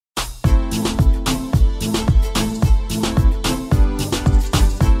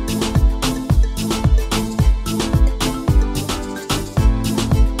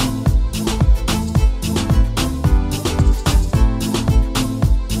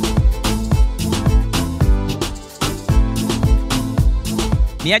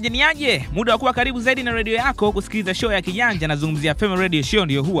Niaje, muda wa kuwa karibu zaidi na radio yako kusikiliza show ya kijanja. Nazungumzia Fema Radio Show,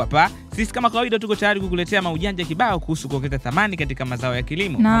 ndio huu hapa. Sisi kama kawaida tuko tayari kukuletea maujanja kibao kuhusu kuongeza thamani katika mazao ya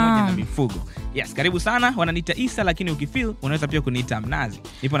kilimo pamoja na mifugo. Yes, karibu sana. Wananiita Isa lakini ukifeel unaweza pia kuniita Mnazi.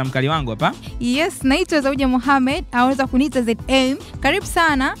 Nipo na mkali wangu hapa. Yes, naitwa Zawja Mohamed, aweza kuniita ZM. Karibu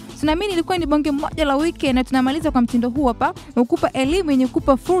sana. Tunaamini ilikuwa ni bonge moja la weekend na tunamaliza kwa mtindo huu hapa, ukupa elimu yenye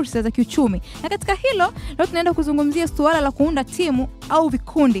kukupa fursa za kiuchumi. Na katika hilo leo tunaenda kuzungumzia suala la kuunda timu au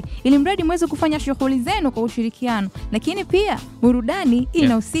vikundi ili mradi mweze kufanya shughuli zenu kwa ushirikiano, lakini pia burudani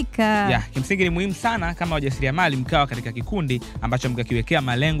inahusika. Kimsingi ni muhimu sana kama wajasiriamali mkawa katika kikundi ambacho mkakiwekea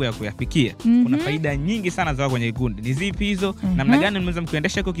malengo ya kuyafikia. Kuna faida nyingi sana za kwenye kikundi. Ni zipi hizo? Namna gani mnaweza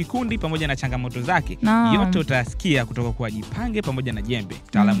mkuendesha kwa kikundi pamoja na changamoto zake? Yote utasikia kutoka kwa Jipange pamoja na Jembe,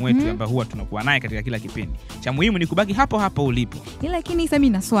 mtaalamu wetu ambaye huwa tunakuwa naye katika kila kipindi. Cha muhimu ni kubaki hapo hapo ulipo. Lakini Isa, mimi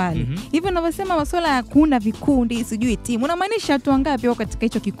na swali. Hivyo unavyosema masuala ya kuunda vikundi, sijui timu, unamaanisha watu wangapi wako katika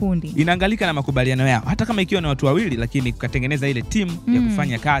hicho kikundi? Inaangalika na makubaliano yao. Hata kama ikiwa ni watu wawili lakini kukatengeneza ile timu ya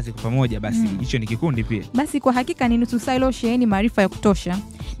kufanya kazi kwa pamoja, basi hicho ni kikundi pia. Basi kwa hakika ni nusu saa ilo sheheni maarifa ya kutosha.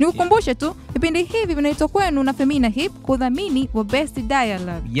 Nikukumbushe tu, vipindi hivi vinaitwa kwenu na Femina Hip, kudhamini wa Best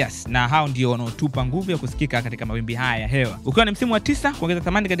Dialogue. Yes, na hao ndio wanaotupa nguvu ya kusikika katika mawimbi haya ya hewa. Ukiwa ni msimu wa 9, kuongeza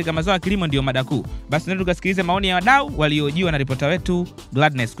thamani katika mazao ya kilimo ndio mada kuu. Basi ndio tukasikilize maoni ya wadau waliojiwa na ripota wetu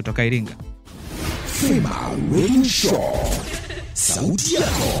Gladness kutoka Iringa. Fema Radio Show. Sauti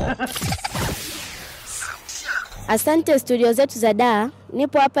yako. Asante studio zetu za Dar.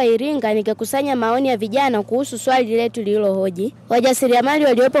 Nipo hapa Iringa nikikusanya maoni ya vijana kuhusu swali letu lililohoji. Wajasiriamali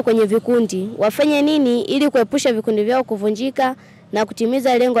waliopo kwenye vikundi wafanye nini ili kuepusha vikundi vyao kuvunjika na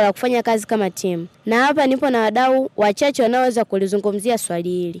kutimiza lengo la kufanya kazi kama timu? Na hapa nipo na wadau wachache wanaoweza kulizungumzia swali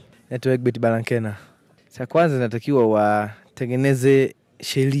hili. Naitwa Egbert Balankena. Cha kwanza natakiwa watengeneze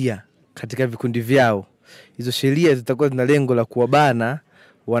sheria katika vikundi vyao. Hizo sheria zitakuwa zina lengo la kuwabana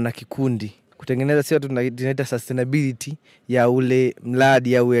wana kikundi. Kutengeneza sio tunaita sustainability ya ule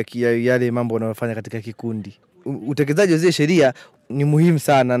mradi au yale mambo wanayofanya katika kikundi. Utekelezaji wa zile sheria ni muhimu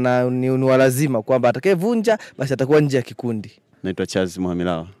sana na ni lazima kwamba atakayevunja basi atakuwa nje ya kikundi. Naitwa Charles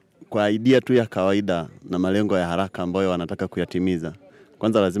Muhamilawa. Kwa idea tu ya kawaida na malengo ya haraka ambayo wanataka kuyatimiza,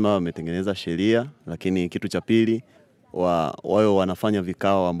 kwanza lazima wametengeneza sheria, lakini kitu cha pili wao wanafanya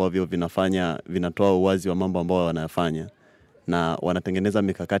vikao ambavyo vinatoa uwazi wa mambo ambayo wanayafanya na wanatengeneza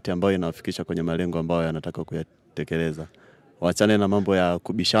mikakati ambayo inawafikisha kwenye malengo ambayo yanataka kuyatekeleza. Waachane na mambo ya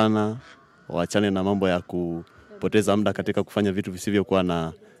kubishana, waachane na mambo ya kupoteza muda katika kufanya vitu visivyokuwa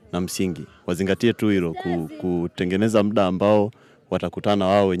na msingi. Wazingatie tu hilo, kutengeneza muda ambao watakutana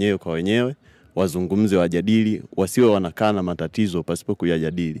wao wenyewe kwa wenyewe, wazungumze, wajadili, wasiwe wanakaa na matatizo pasipo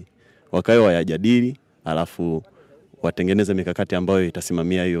kuyajadili. Wakae wayajadili, alafu watengeneze mikakati ambayo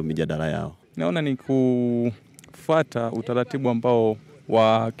itasimamia hiyo mijadala yao. Naona ni kufuata utaratibu ambao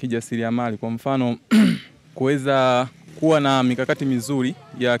wa kijasiriamali, kwa mfano kuweza kuwa na mikakati mizuri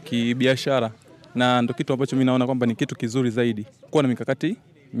ya kibiashara, na ndio kitu ambacho mimi naona kwamba ni kitu kizuri zaidi, kuwa na mikakati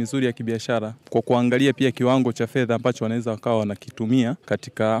mizuri ya kibiashara kwa kuangalia pia kiwango cha fedha ambacho wanaweza wakawa wanakitumia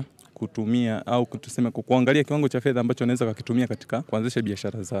katika kutumia au tuseme kuangalia kiwango cha fedha ambacho wanaweza kukitumia katika kuanzisha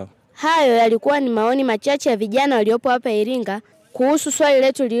biashara zao. Hayo yalikuwa ni maoni machache ya vijana waliopo hapa Iringa kuhusu swali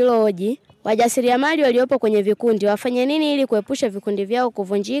letu lililohoji. Wajasiriamali waliopo kwenye vikundi wafanye nini ili kuepusha vikundi vyao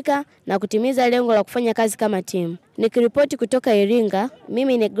kuvunjika na kutimiza lengo la kufanya kazi kama timu? Nikiripoti kutoka Iringa,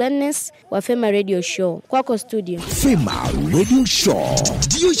 mimi ni Gladness wa Fema Radio Show. Kwako studio. Fema Radio Show.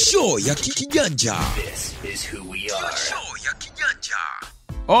 Ndio show ya kijanja. This is who we are. Show ya kijanja.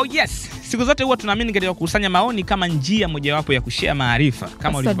 Oh yes, siku zote huwa tunaamini katika kukusanya maoni kama njia mojawapo ya kushare maarifa,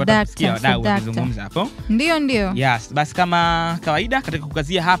 kama ulivyopata kusikia wadau wakizungumza hapo. Ndio. Yes, basi kama kawaida katika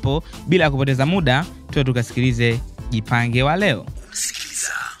kukazia hapo bila kupoteza muda, tukasikilize Jipange wa leo.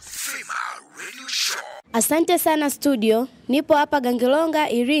 Sikiliza Fema Radio Show. Asante sana studio. Nipo hapa Gangilonga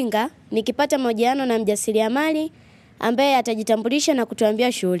Iringa nikipata mahojiano na mjasiriamali ambaye atajitambulisha na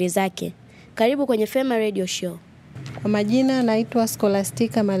kutuambia shughuli zake. Karibu kwenye Fema Radio Show. Kwa majina naitwa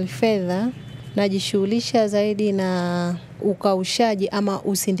Scholastica Malifedha, najishughulisha zaidi na ukaushaji ama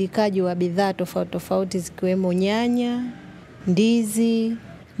usindikaji wa bidhaa tofauti tofauti zikiwemo nyanya, ndizi,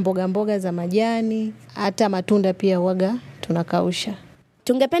 mboga za majani, hata matunda pia huaga tunakausha.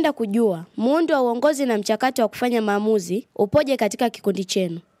 Tungependa kujua muundo wa uongozi na mchakato wa kufanya maamuzi upoje katika kikundi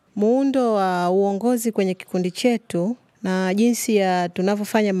chenu? Muundo wa uongozi kwenye kikundi chetu na jinsi ya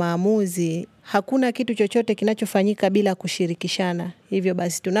tunavyofanya maamuzi, hakuna kitu chochote kinachofanyika bila kushirikishana. Hivyo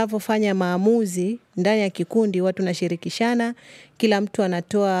basi tunavyofanya maamuzi ndani ya kikundi watu tunashirikishana, kila mtu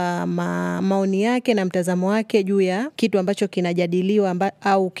anatoa maoni yake na mtazamo wake juu ya kitu ambacho kinajadiliwa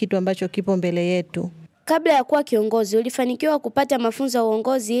au kitu ambacho kipo mbele yetu. kabla ya kuwa kiongozi ulifanikiwa kupata mafunzo ya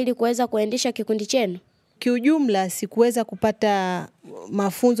uongozi ili kuweza kuendesha kikundi chenu? Kiujumla sikuweza kupata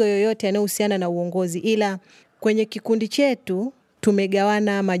mafunzo yoyote yanayohusiana na uongozi, ila kwenye kikundi chetu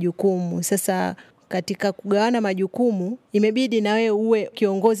tumegawana majukumu. Sasa katika kugawana majukumu imebidi na wewe uwe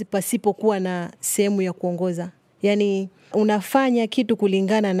kiongozi pasipo kuwa na sehemu ya kuongoza. Yaani unafanya kitu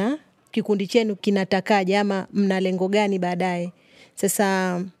kulingana na kikundi chenu kinatakaje ama mna lengo gani baadaye.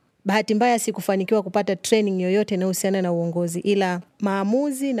 Sasa bahati mbaya sikufanikiwa kupata training yoyote inayohusiana na uongozi, ila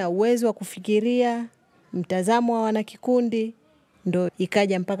maamuzi na uwezo wa kufikiria, mtazamo wa wanakikundi ndo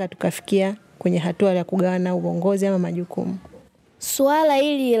ikaja mpaka tukafikia kwenye hatua ya kugawana uongozi ama majukumu. Suala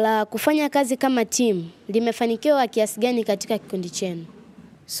hili la kufanya kazi kama timu limefanikiwa kiasi gani katika kikundi chenu?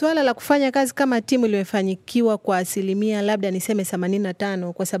 Suala la kufanya kazi kama timu limefanikiwa kwa asilimia labda niseme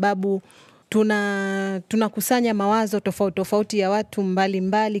 85, kwa sababu tunakusanya mawazo tofauti ya watu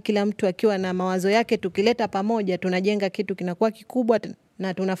mbali, kila mtu akiwa na mawazo yake, tukileta pamoja tunajenga kitu kinakuwa kikubwa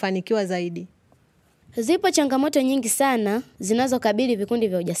na tunafanikiwa zaidi. Zipo changamoto nyingi sana zinazokabili vikundi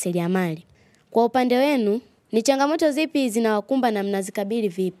vya ujasiriamali. Kwa upande wenu, ni changamoto zipi zinawakumba na mnazikabili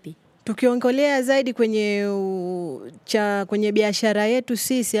vipi? Tukiongelea zaidi kwenye biashara yetu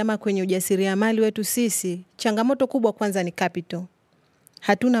sisi ama kwenye ujasiriamali wetu sisi, changamoto kubwa kwanza ni capital.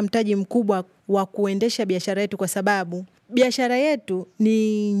 Hatuna mtaji mkubwa wa kuendesha biashara yetu, kwa sababu biashara yetu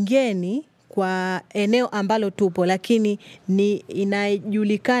ni ngeni kwa eneo ambalo tupo, lakini ni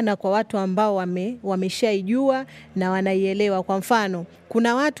inajulikana kwa watu ambao wameshaijua na wanaielewa. Kwa mfano,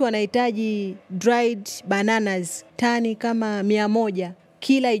 kuna watu wanahitaji dried bananas tani kama 100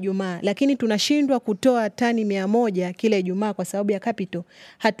 kila Ijumaa, lakini tunashindwa kutoa tani 100 kila Ijumaa kwa sababu ya capital.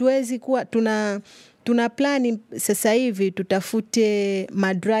 Hatuwezi kuwa tuna plani sasa hivi tutafute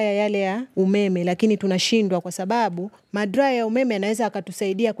madraya yale ya umeme, lakini tunashindwa kwa sababu madraya ya umeme yanaweza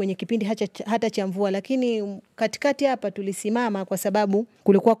akatusaidia kwenye kipindi hata cha mvua, lakini katikati hapa tulisimama kwa sababu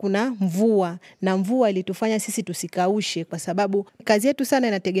kulikuwa kuna mvua, na mvua ilitufanya sisi tusikaushe kwa sababu kazi yetu sana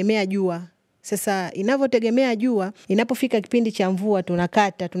inategemea jua. Sasa inavyotegemea jua, inapofika kipindi cha mvua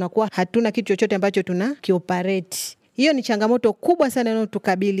tunakata, tunakuwa hatuna kitu chochote ambacho tunakioperate. Hiyo ni changamoto kubwa sana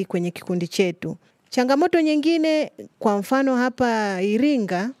inayotukabili kwenye kikundi chetu. Changamoto nyingine, kwa mfano hapa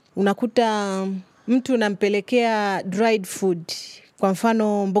Iringa, unakuta mtu unampelekea dried food, kwa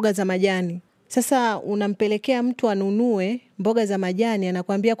mfano mboga za majani. Sasa unampelekea mtu anunue mboga za majani,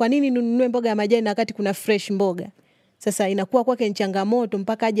 anakuambia kwa nini nunue mboga ya majani wakati kuna fresh mboga? Sasa inakuwa kwake ni changamoto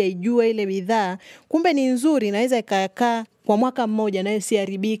mpaka aje ijue ile bidhaa kumbe ni nzuri, inaweza ikakaa kwa mwaka mmoja nayo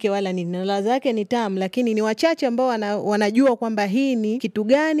siharibike wala nini, na ladha yake ni tamu, lakini ni wachache ambao wanajua kwamba hii ni kitu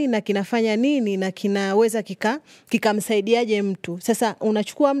gani na kinafanya nini na kinaweza kikamsaidiaje mtu. Sasa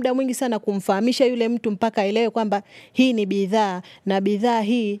unachukua muda mwingi sana kumfahamisha yule mtu mpaka aelewe kwamba hii ni bidhaa na bidhaa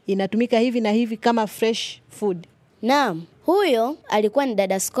hii inatumika hivi na hivi kama fresh food. Naam, huyo alikuwa ni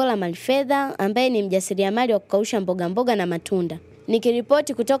dada Skola Malfedha ambaye ni mjasiriamali wa kukausha mboga na matunda.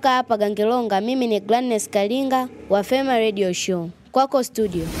 Nikiripoti kutoka hapa Gangelonga, mimi ni Gladness Kalinga wa Fema Radio Show. Kwako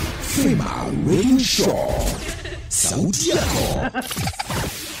studio. Fema Radio Show. Sauti yako.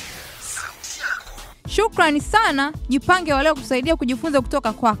 Shukrani sana, jipange waleo kusaidia kujifunza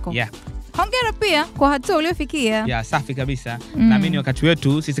kutoka kwako. Yeah. Hongera pia kwa hatua uliofikia. Ya, safi kabisa. Naamini wakati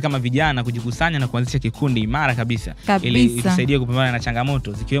wetu sisi kama vijana kujikusanya na kuanzisha kikundi imara kabisa. Ili itusaidie kupambana na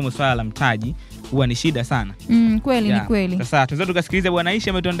changamoto zikiwemo swala la mtaji, huwa ni shida sana. Kweli ni kweli. Sasa tuanze tukasikiliza Bwana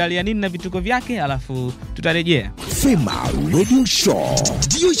Aisha ametuandalia nini na vituko vyake, alafu tutarejea. Fema Radio Show.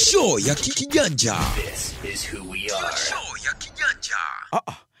 Ndio show ya kijanja. This is who we are. Show ya kijanja.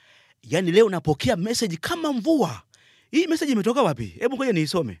 Yaani leo napokea message kama mvua. Hii message imetoka wapi? Hebu ngoja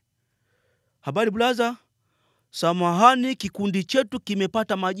niisome. Habari blaza, samahani, kikundi chetu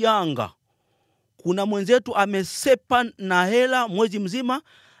kimepata majanga. Kuna mwenzetu amesepa na hela mwezi mzima,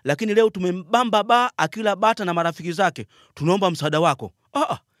 lakini leo tumembamba akila bata na marafiki zake. Tunaomba msaada wako.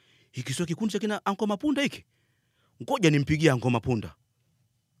 Hiki sio kikundi cha kina Anko Mapunda hiki. Ngoja nimpigie Anko Mapunda.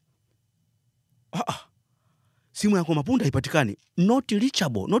 Simu ya Anko Mapunda haipatikani. Not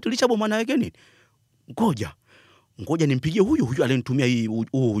reachable maana yake nini? Ngoja nimpigie huyu alinitumia hii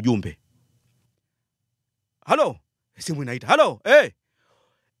ujumbe. Halo, simu inaita. Halo,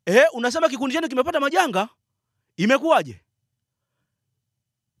 unasema kikundi chenu kimepata majanga? Imekuwaje?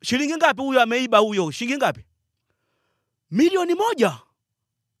 Shilingi ngapi huyo ameiba huyo? Shilingi ngapi? 1,000,000.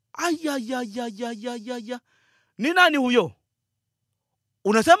 Aya. Ni nani huyo?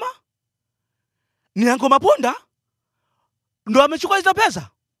 Unasema? Ni Anko Mapunda? Ndo amechukua hizo pesa?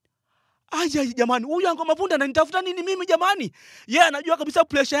 Aya jamani, huyo Anko Mapunda ananitafuta nini mimi jamani? Yeye anajua kabisa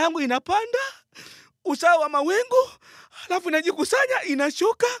pressure yangu inapanda. usawa wa mawingu, alafu inajikusanya,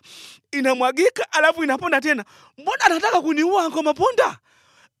 inashuka, inamwagika, alafu inaponda tena. Mbona anataka kuniua Uncle Mapunda?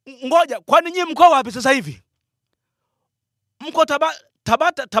 Ngoja, kwani nyinyi mko wapi sasa hivi? Mko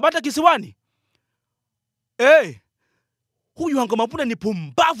Tabata kisiwani? Huyu Uncle Mapunda ni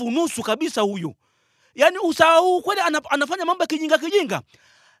pumbavu nusu kabisa huyu. Yaani usawa huu kweli anafanya mambo kijinga.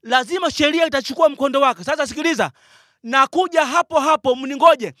 Lazima sheria itachukua mkondo wake. Sasa sikiliza, nakuja hapo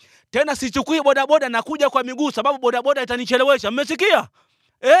mningoje. Tena sichukui bodaboda, nakuja kwa miguu sababu bodaboda itanichelewesha. Mmesikia?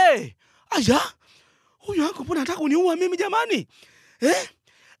 Aya. Huyu Uncle Mapunda anataka kuniua mimi jamani.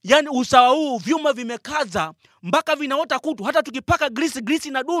 Yaani usawa huu vyuma vimekaza mpaka vinaota kutu, hata tukipaka grisi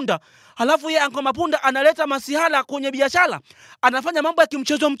na dunda. Halafu yeye Uncle Mapunda analeta masihala kwenye biashara. Anafanya mambo ya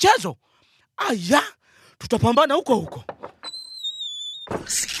kimchezo. Aya, tutapambana huko.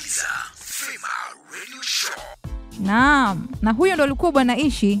 Sikiliza Fema Radio Show. Naam, na huyo ndo alikuwa Bwana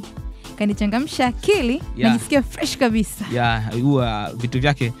Ishi. Kanichangamsha akili, najisikia fresh kabisa. Huwa vitu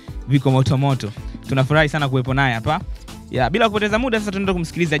vyake viko moto. Tunafurahi sana kuwepo naye hapa. Bila kupoteza muda sasa tunaenda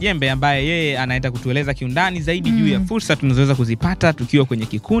kumsikiliza Jembe ambaye yeye anaenda kutueleza kiundani zaidi juu ya fursa tunazoweza kuzipata tukiwa kwenye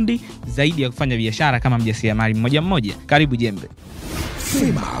kikundi zaidi ya kufanya biashara kama mjasiriamali mmoja. Karibu Jembe.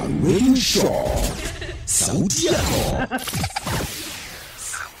 Fema Radio Show. Sauti yako.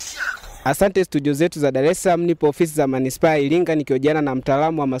 Asante studio zetu za Dar es Salaam, nipo ofisi za Manispaa Iringa nikiojana na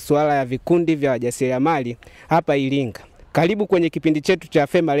mtaalamu wa masuala ya vikundi vya wajasiriamali hapa Iringa. Karibu kwenye kipindi chetu cha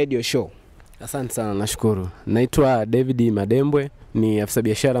Fema Radio Show. Asante sana, nashukuru. Naitwa David Madembwe, ni afisa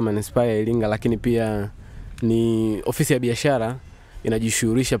biashara Manispaa ya Iringa, lakini pia ni ofisi ya biashara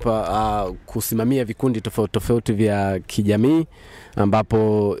inajishughulisha kusimamia vikundi tofauti vya kijamii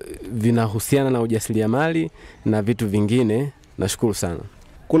ambapo vinahusiana na ujasiriamali na vitu vingine. Nashukuru sana.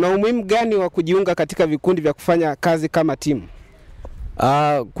 Kuna umuhimu gani wa kujiunga katika vikundi vya kufanya kazi kama timu?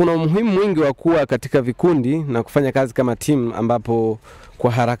 Kuna umuhimu mwingi wa kuwa katika vikundi na kufanya kazi kama timu, ambapo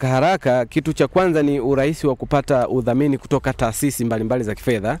kwa haraka kitu cha kwanza ni urahisi wa kupata udhamini kutoka taasisi mbalimbali za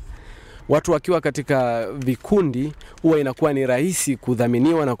kifedha. Watu wakiwa katika vikundi huwa inakuwa ni rahisi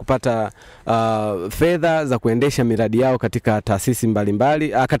kudhaminiwa na kupata fedha za kuendesha miradi yao katika taasisi mbalimbali,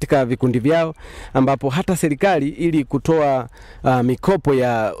 katika vikundi vyao, ambapo hata serikali ili kutoa mikopo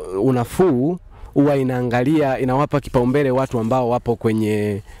ya unafuu huwa inawapa kipaumbele watu ambao wapo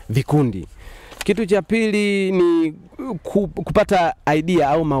kwenye vikundi. Kitu cha pili ni kupata idea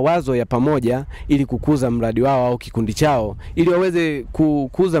au mawazo ya pamoja ili kukuza mradi wao au kikundi chao. Ili waweze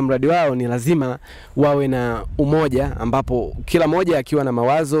kukuza mradi wao ni lazima wawe na umoja, ambapo kila mmoja akiwa na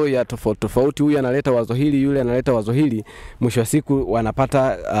mawazo ya tofauti, huyu analeta wazo hili, yule analeta wazo hili, mwisho wa siku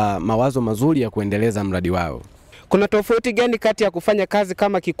wanapata mawazo mazuri ya kuendeleza mradi wao. Kuna tofauti gani kati ya kufanya kazi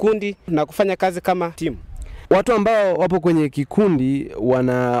kama kikundi na kufanya kazi kama timu? Watu ambao wapo kwenye kikundi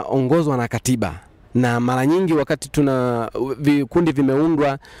wanaongozwa na katiba, na mara nyingi wakati vikundi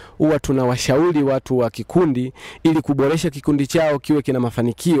vimeundwa huwa tunawashauri watu wa kikundi ili kuboresha kikundi chao kiwe kina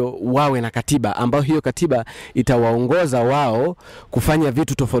mafanikio, wawe na katiba ambayo hiyo katiba itawaongoza wao kufanya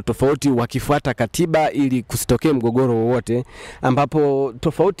vitu tofauti wakifuata katiba ili kusitokee mgogoro wowote. Ambapo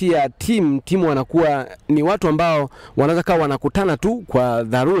tofauti ya timu wanakuwa ni watu ambao wanaweza kuwa wanakutana tu kwa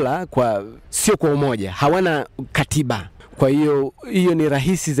dharura, sio kwa umoja, hawana katiba. Kwa hiyo ni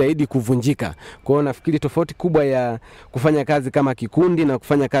rahisi zaidi kuvunjika. Kwa hiyo nafikiri tofauti kubwa ya kufanya kazi kama kikundi na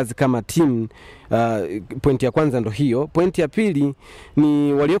kufanya kazi kama timu, pointi ya kwanza ndo hiyo. Pointi ya pili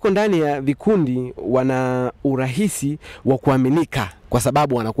ni walioko ndani ya vikundi wana urahisi wa kuaminika kwa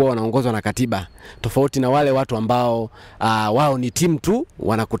sababu wanakuwa wanaongozwa na katiba, tofauti na wale watu ambao wao ni timu tu,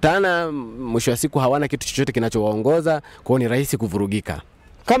 wanakutana, mwisho wa siku hawana kitu chochote kinachowaongoza, kwa hiyo ni rahisi kuvurugika.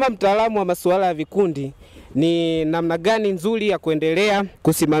 Kama mtaalamu wa masuala ya vikundi, ni namna gani nzuri ya kuendelea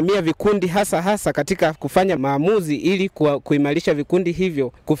kusimamia vikundi hasa katika kufanya maamuzi ili kuimarisha vikundi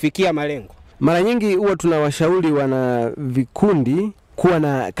hivyo kufikia malengo? Mara nyingi huwa tunawashauri wana vikundi kuwa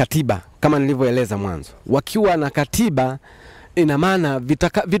na katiba kama nilivyoeleza mwanzo. Wakiwa na katiba, ina maana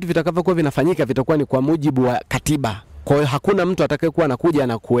vitu vitakavyokuwa vinafanyika vitakuwa ni kwa mujibu wa katiba. Kwa hiyo hakuna mtu atakayekuwa anakuja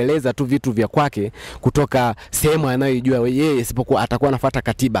na kueleza tu vitu vya kwake kutoka sehemu anayojua yeye, isipokuwa atakuwa anafuata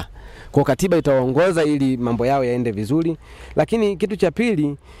katiba. Kwa katiba itawaongoza ili mambo yao yaende vizuri. Lakini kitu cha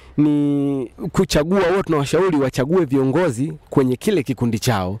pili ni kuchagua. Wao tunawashauri wachague viongozi kwenye kile kikundi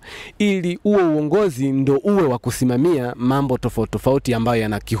chao ili uwe uongozi ndio uwe wa kusimamia mambo tofauti ambayo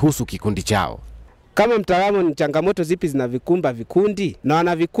yanakihusu kikundi chao. Kama mtaalamu, ni changamoto zipi zinavikumba vikundi na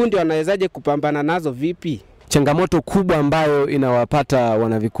wana vikundi wanawezaje kupambana nazo vipi? Changamoto kubwa ambayo inawapata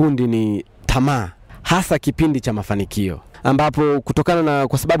wanavikundi ni tamaa, hasa kipindi cha mafanikio, ambapo kutokana na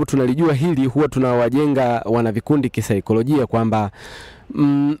kwa sababu tunalijua hili huwa tunawajenga wana vikundi kisaikolojia kwamba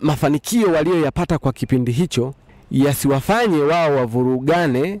mafanikio walioyapata kwa kipindi hicho yasiwafanye wao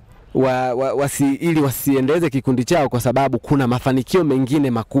wavurugane ili wasiendeleze kikundi chao, kwa sababu kuna mafanikio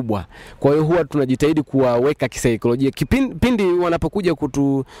mengine makubwa. Kwa hiyo huwa tunajitahidi kuwaweka kisaikolojia kipindi wanapokuja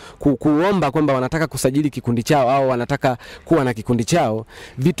kuomba kwamba wanataka kusajili kikundi chao au wanataka kuwa na kikundi chao.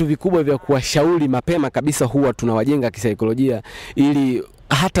 Vitu vikubwa vya kuwashauri mapema kabisa huwa tunawajenga kisaikolojia, ili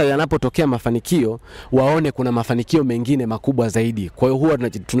hata yanapotokea mafanikio waone kuna mafanikio mengine makubwa zaidi. Kwa hiyo huwa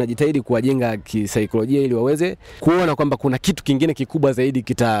tunajitahidi kuwajenga kisaikolojia ili waweze kuona kwamba kuna kitu kingine kikubwa zaidi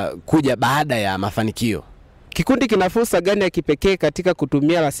kitakuja baada ya mafanikio. Kikundi kina fursa gani ya kipekee katika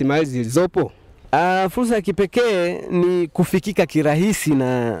kutumia rasilimali zilizopo? Fursa ya kipekee ni kufikika kirahisi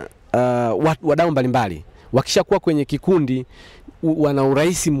na wadau mbalimbali. Wakishakuwa kwenye kikundi wana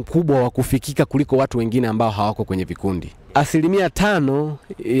urahisi mkubwa wa kufikika kuliko watu wengine ambao hawako kwenye vikundi. 5%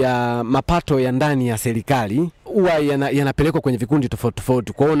 ya mapato ya ndani ya serikali huwa yanapelekwa kwenye vikundi tofauti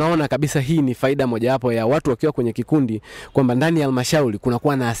tofauti. Kwa hiyo unaona kabisa hii ni faida mojawapo ya watu wakiwa kwenye kikundi, kwamba ndani ya halmashauri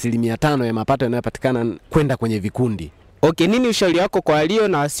kunakuwa na 5% ya mapato yanayopatikana kwenda kwenye vikundi. Okay, nini ushauri wako kwa walio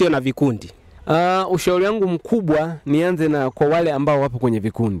na wasio na vikundi? Ushauri wangu mkubwa nianze na kwa wale ambao wapo kwenye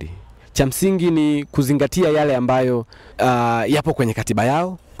vikundi. Cha msingi ni kuzingatia yale ambayo yapo kwenye katiba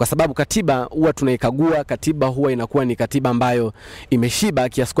yao, kwa sababu katiba huwa tunaikagua. Katiba huwa inakuwa ni katiba ambayo imeshiba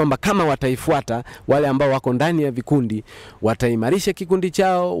kiasi kwamba kama wataifuata, wale ambao wako ndani ya vikundi wataimarisha kikundi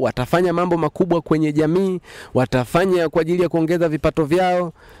chao, watafanya mambo makubwa kwenye jamii, watafanya kwa ajili ya kuongeza vipato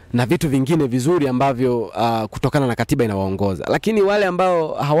vyao na vitu vingine vizuri ambavyo kutokana na katiba inawaongoza. Lakini wale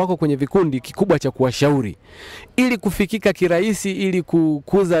ambao hawako kwenye vikundi, kikubwa cha kuwashauri ili kufikika kirahisi, ili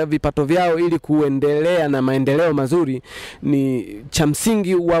kukuza vipato vyao, ili kuendelea na maendeleo mazuri, ni cha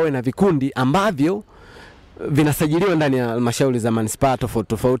msingi wawe na vikundi ambavyo vinasajiliwa ndani ya halmashauri za manispaa tofauti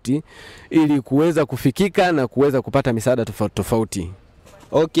tofauti, ili kuweza kufikika na kuweza kupata misaada tofauti tofauti.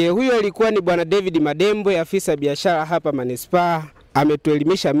 Okay, huyo alikuwa ni Bwana David Madembo, afisa biashara hapa manispaa.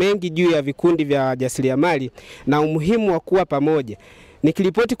 Ametuelimisha mengi juu ya vikundi vya wajasiriamali na umuhimu wa kuwa pamoja.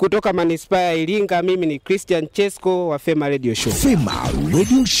 Nikiripoti kutoka manispaa ya Iringa, mimi ni Christian Chesko wa Fema Radio Show. Fema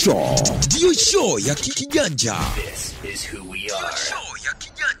Radio Show, ndio show ya kijanja. This is who we are. Show ya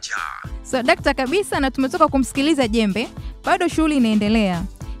kijanja. So dakta kabisa, na tumetoka kumsikiliza Jembe, bado shughuli inaendelea.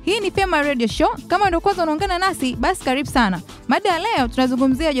 Hii ni Fema Radio Show. Kama ndio kwanza unaungana nasi, basi karibu sana. Mada ya leo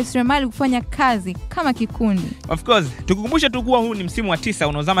tunazungumzia wajasiriamali kufanya kazi kama kikundi. Of course, tukukumbusha tu kuwa huu ni msimu wa 9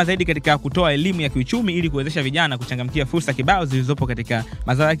 unaozama zaidi katika kutoa elimu ya kiuchumi ili kuwezesha vijana kuchangamkia fursa kibao zilizopo katika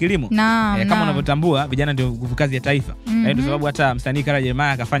mazao ya kilimo. Kama unavyotambua, vijana ndio nguvu kazi ya taifa. Na ndio sababu hata msanii Kara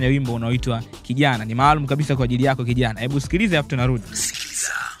Jeremiah akafanya wimbo unaoitwa Kijana. Ni maalum kabisa kwa ajili yako kijana. Hebu sikilize hapo tunarudi.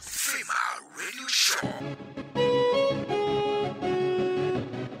 Sikiliza Fema Radio Show.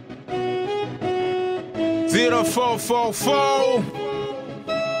 0444.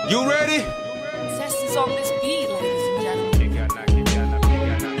 You ready? Test is on this beat, ladies and gentlemen.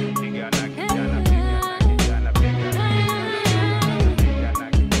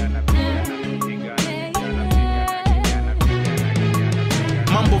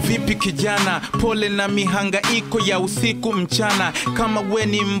 Mambo vipi kijana, pole na mihangaiko ya usiku mchana. Kama we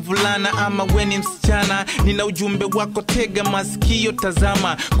ni mvulana ama we ni msichana, nina ujumbe wako, tega masikio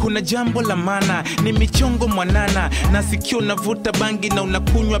tazama. Kuna jambo la maana, ni michongo mwanana. Na sikio navuta bangi na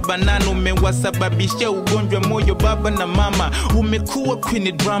unakunywa banana. Umewasababisha ugonjwa moyo baba na mama. Umekuwa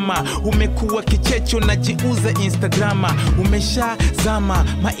queen drama, umekuwa kichecho na jiuza Instagrama. Umesha zama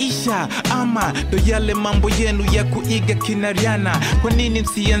maisha ama ndo yale mambo yenu ya kuiga kinariana. Kwa nini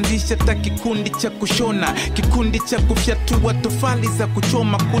msianzisha ta kikundi cha kushona, kikundi cha kufyatua tofali za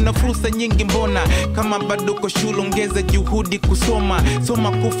kuchoma? Kuna fursa nyingi mbona, kama bado uko shule ongeza juhudi kusoma.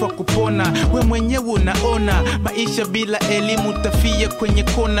 Soma kufa kupona, we mwenyewe unaona. Maisha bila elimu tafia kwenye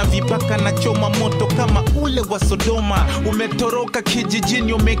kona. Vibaka na choma moto kama ule wa Sodoma. Umetoroka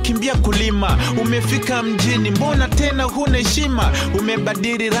kijijini, umekimbia kulima. Umefika mjini, mbona tena huna heshima?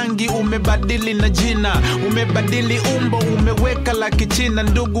 Umebadili rangi, umebadili na jina. Umebadili umbo, umeweka la kichina.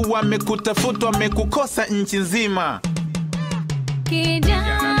 Ndugu wamekutafuta, wamekukosa nchi nzima.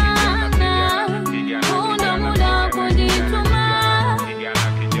 Kijana, una muda kujituma.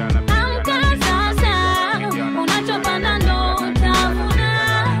 Amka sasa, unachopanda ndo utavuna.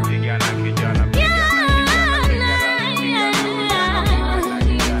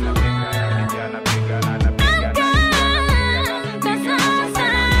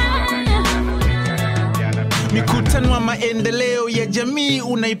 Mikutano wa maendeleo ya jamii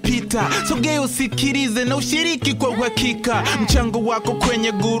unaipita. Sogea usikilize na ushiriki kwa uhakika. Mchango wako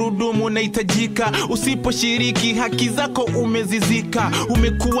kwenye gurudumu unahitajika. Usiposhiriki haki zako umezizika.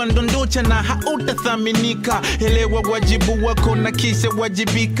 Umekuwa ndondocha na hautathaminika. Elewa wajibu wako na kisha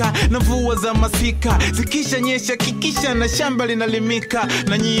wajibika. Na mvua za masika zikisha nyesha kikisha na shamba linalimika.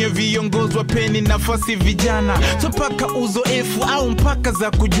 Na nyie viongozi wapeni nafasi vijana. Tupaka uzoefu au mpaka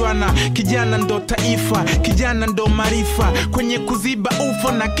za kujuana. Kijana ndo taifa, kijana ndo maarifa. Kwenye kuziba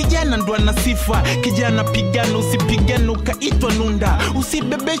ufa na kijana ndo ana sifa. Kijana pigana usipigana ukaitwa nunda.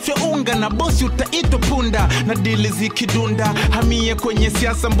 Usibebeshwe unga na bosi utaitwa punda. Na dili zikidunda hamie kwenye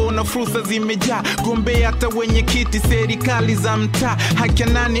siasa mbona fursa zimejaa. Gombea hata wenye kiti serikali za mtaa. Haki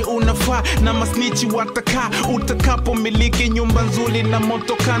nani unafaa na masnichi watakaa. Utakapo miliki nyumba nzuri na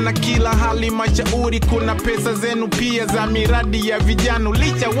motoka na kila hali mashauri. Kuna pesa zenu pia za miradi ya vijana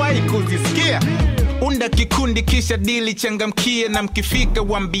ulishawahi kuzisikia. Unda kikundi kisha dili changamkie. Na mkifika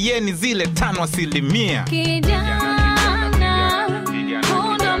waambieni zile 5%. Kijana,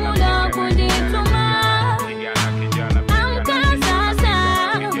 muda muda kujituma. Amka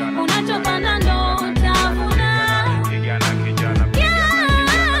sasa, unachopanda ndo utavuna.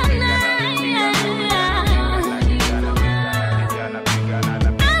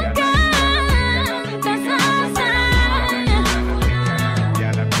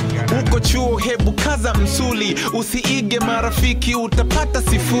 Uko chuo hebu kaza msuli. Usiige marafiki utapata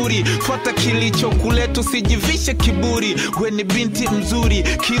 0. Fuata kilicho kuleta usijivishe kiburi. We ni binti mzuri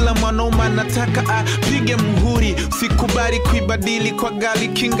kila mwanaume anataka apige muhuri. Usikubali kuibadili kwa gali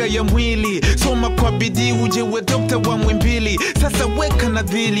kinga ya mwili. Soma kwa bidii uje we dokta wa mwimbili. Sasa weka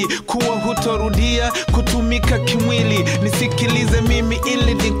nadhili kuwa hutorudia kutumika kimwili. Nisikilize mimi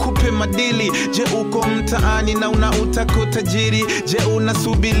ili nikupe madili. Je uko mtaani na unautaka utajiri? Je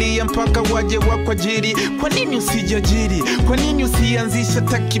unasubilia mpaka waje wakwajiri? Kwa nini usijajiri? Kwa nini usianzisha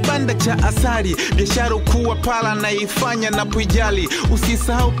takibanda cha asali? Biashara kuwa pala na ifanya na puijali.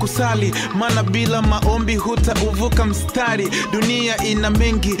 Usisahau kusali maana bila maombi hutauvuka mstari. Dunia ina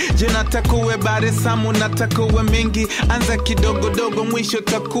mengi. Je nataka uwe baresamu nataka uwe mengi. Anza kidogo dogo mwisho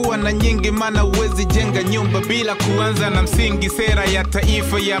takuwa na nyingi. Maana uwezi jenga nyumba bila kuanza na msingi. Sera ya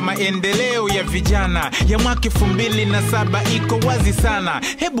taifa ya maendeleo ya vijana ya mwaka 2007 iko wazi sana.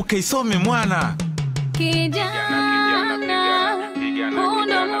 Hebu kaisome mwana. Kijana,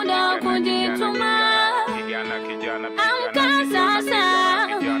 muda muda kujituma. Amka sasa,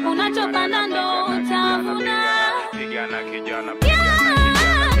 unachopanda ndo utavuna.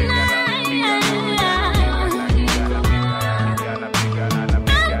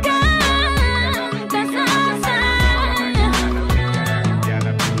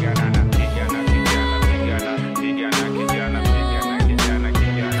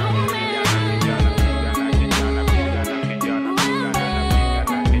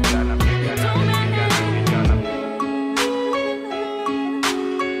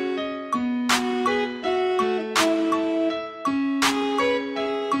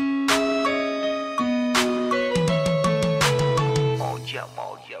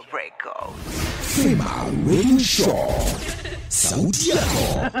 Fema Radio Show. Sauti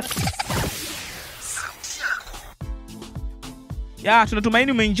yako. Ya,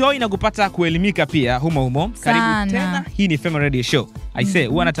 tunatumaini umeenjoy na kupata kuelimika pia humo. Karibu tena. Hii ni Fema Radio Show. Aise,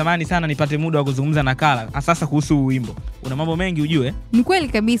 huwa natamani sana nipate muda wa kuzungumza na Kala sasa kuhusu wimbo. Una mambo mengi ujue. Ni kweli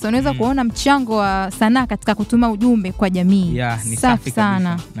kabisa. Unaweza kuona mchango wa sanaa katika kutuma ujumbe kwa jamii. Ni safi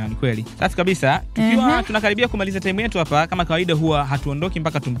sana. Na ni kweli. Safi kabisa. Tukiwa tunakaribia kumaliza time yetu hapa, kama kawaida huwa hatuondoki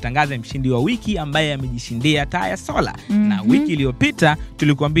mpaka tumtangaze mshindi wa wiki ambaye amejishindia taa ya sola. Na wiki iliyopita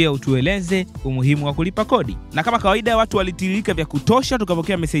tulikuambia utueleze umuhimu wa kulipa kodi. Na kama kawaida watu walitiririka vya kutosha,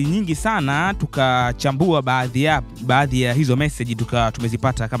 tukapokea message nyingi sana, tukachambua baadhi ya hizo message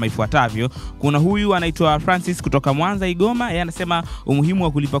tumezipata kama ifuatavyo. Kuna huyu anaitwa Francis kutoka Mwanza Igoma. Yeye anasema umuhimu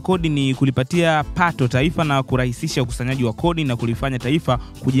wa kulipa kodi ni kulipatia pato taifa na kurahisisha ukusanyaji wa kodi na kulifanya taifa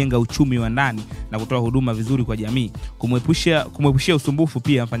kujenga uchumi wa ndani na kutoa huduma vizuri kwa jamii, kumwepushia usumbufu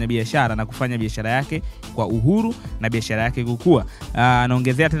pia mfanyabiashara na kufanya biashara yake kwa uhuru na biashara yake kukua.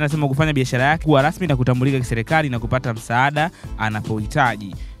 Anaongezea tena anasema kufanya biashara yake kuwa rasmi na kutambulika kiserikali na kupata msaada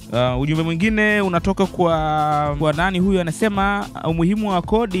anapohitaji. Ujumbe mwingine unatoka kwa nani huyu, anasema umuhimu wa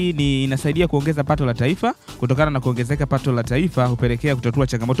kodi ni inasaidia kuongeza pato la taifa. Kutokana na kuongezeka pato la taifa hupelekea kutatua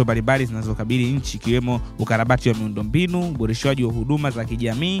changamoto mbalimbali zinazokabili nchi, ikiwemo ukarabati wa miundombinu, uboreshaji wa huduma za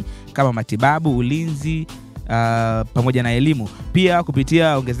kijamii kama matibabu, ulinzi pamoja na elimu. Pia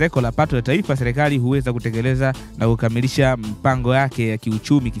kupitia ongezeko la pato la taifa, serikali huweza kutekeleza na kukamilisha mpango yake ya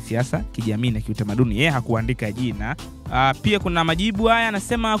kiuchumi, kisiasa, kijamii na kiutamaduni. Yeye hakuandika jina Pia kuna majibu haya,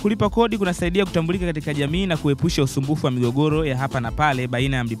 anasema kulipa kodi kunasaidia kutambulika katika jamii na kuepusha usumbufu wa migogoro ya hapa na pale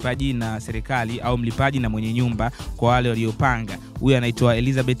baina ya mlipaji na serikali au mlipaji na mwenye nyumba kwa wale waliopanga. Huyu anaitwa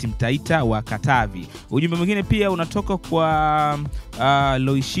Elizabeth Mtaita wa Katavi. Ujumbe mwingine pia unatoka kwa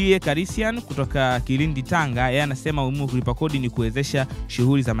Loishie Karisian kutoka Kilindi, Tanga. Yeye anasema umuhimu kulipa kodi ni kuwezesha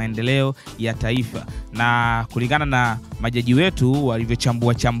shughuli za maendeleo ya taifa. Na kulingana na majaji wetu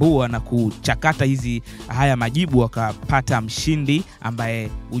walivyochambua na kuchakata haya majibu, wakapata mshindi ambaye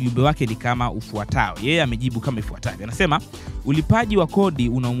ujumbe wake ni kama ufuatao. Yeye amejibu kama ifuatavyo. Anasema ulipaji wa kodi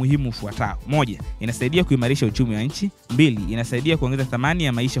una umuhimu ufuatao: 1, inasaidia kuimarisha uchumi wa nchi; 2, inasaidia kuongeza thamani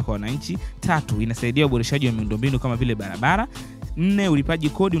ya maisha kwa wananchi; 3, inasaidia uboreshaji wa miundombinu kama vile barabara; 4, ulipaji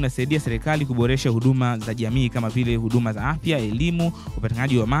kodi unasaidia serikali kuboresha huduma za jamii kama vile huduma za afya, elimu,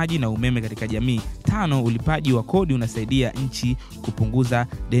 upatikanaji wa maji na umeme katika jamii; 5, ulipaji wa kodi unasaidia nchi kupunguza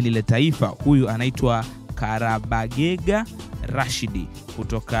deni la taifa. Huyu anaitwa Karabagega Rashidi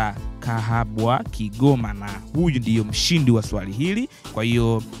kutoka Kahabwa, Kigoma, na huyu ndiyo mshindi wa swali hili. Kwa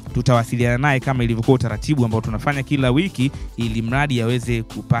hiyo tutawasiliana naye kama ilivyokuwa utaratibu ambao tunafanya kila wiki, ili mradi aweze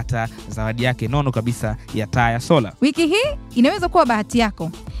kupata zawadi yake nono kabisa ya taa ya sola. Wiki hii inaweza kuwa bahati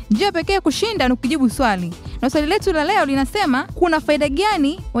yako. Njia pekee kushinda ni kujibu swali. Na swali letu la leo linasema, kuna faida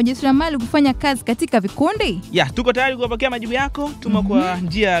gani wajasiriamali kufanya kazi katika vikundi? Tuko tayari kuwapokea majibu yako. Tuma kwa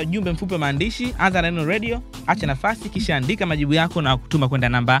njia jumbe mfupi maandishi, anza na neno radio, acha nafasi, kisha andika majibu yako na kutuma kwenda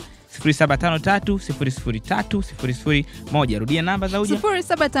namba 0753003001. Rudia namba za uja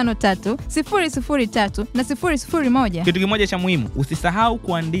 0753003001. Kitu kimoja cha muhimu, usisahau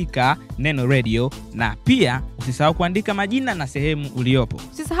kuandika neno radio, na pia usisahau kuandika majina na sehemu uliopo.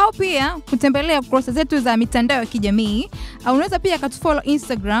 Usisahau pia kutembelea kurasa zetu za mitandao ya kijamii. Au unaweza pia kutufollow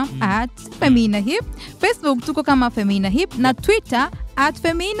Instagram @FeminaHip, Facebook tuko kama Femina Hip, na Twitter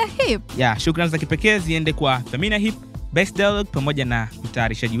 @FeminaHip. Shukrani za kipekee ziende kwa Femina Hip, Best Dialogue pamoja na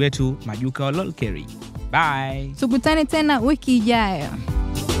mtayarishaji wetu Majuka wa Lolkerry. Bye. Tukutane tena wiki ijayo.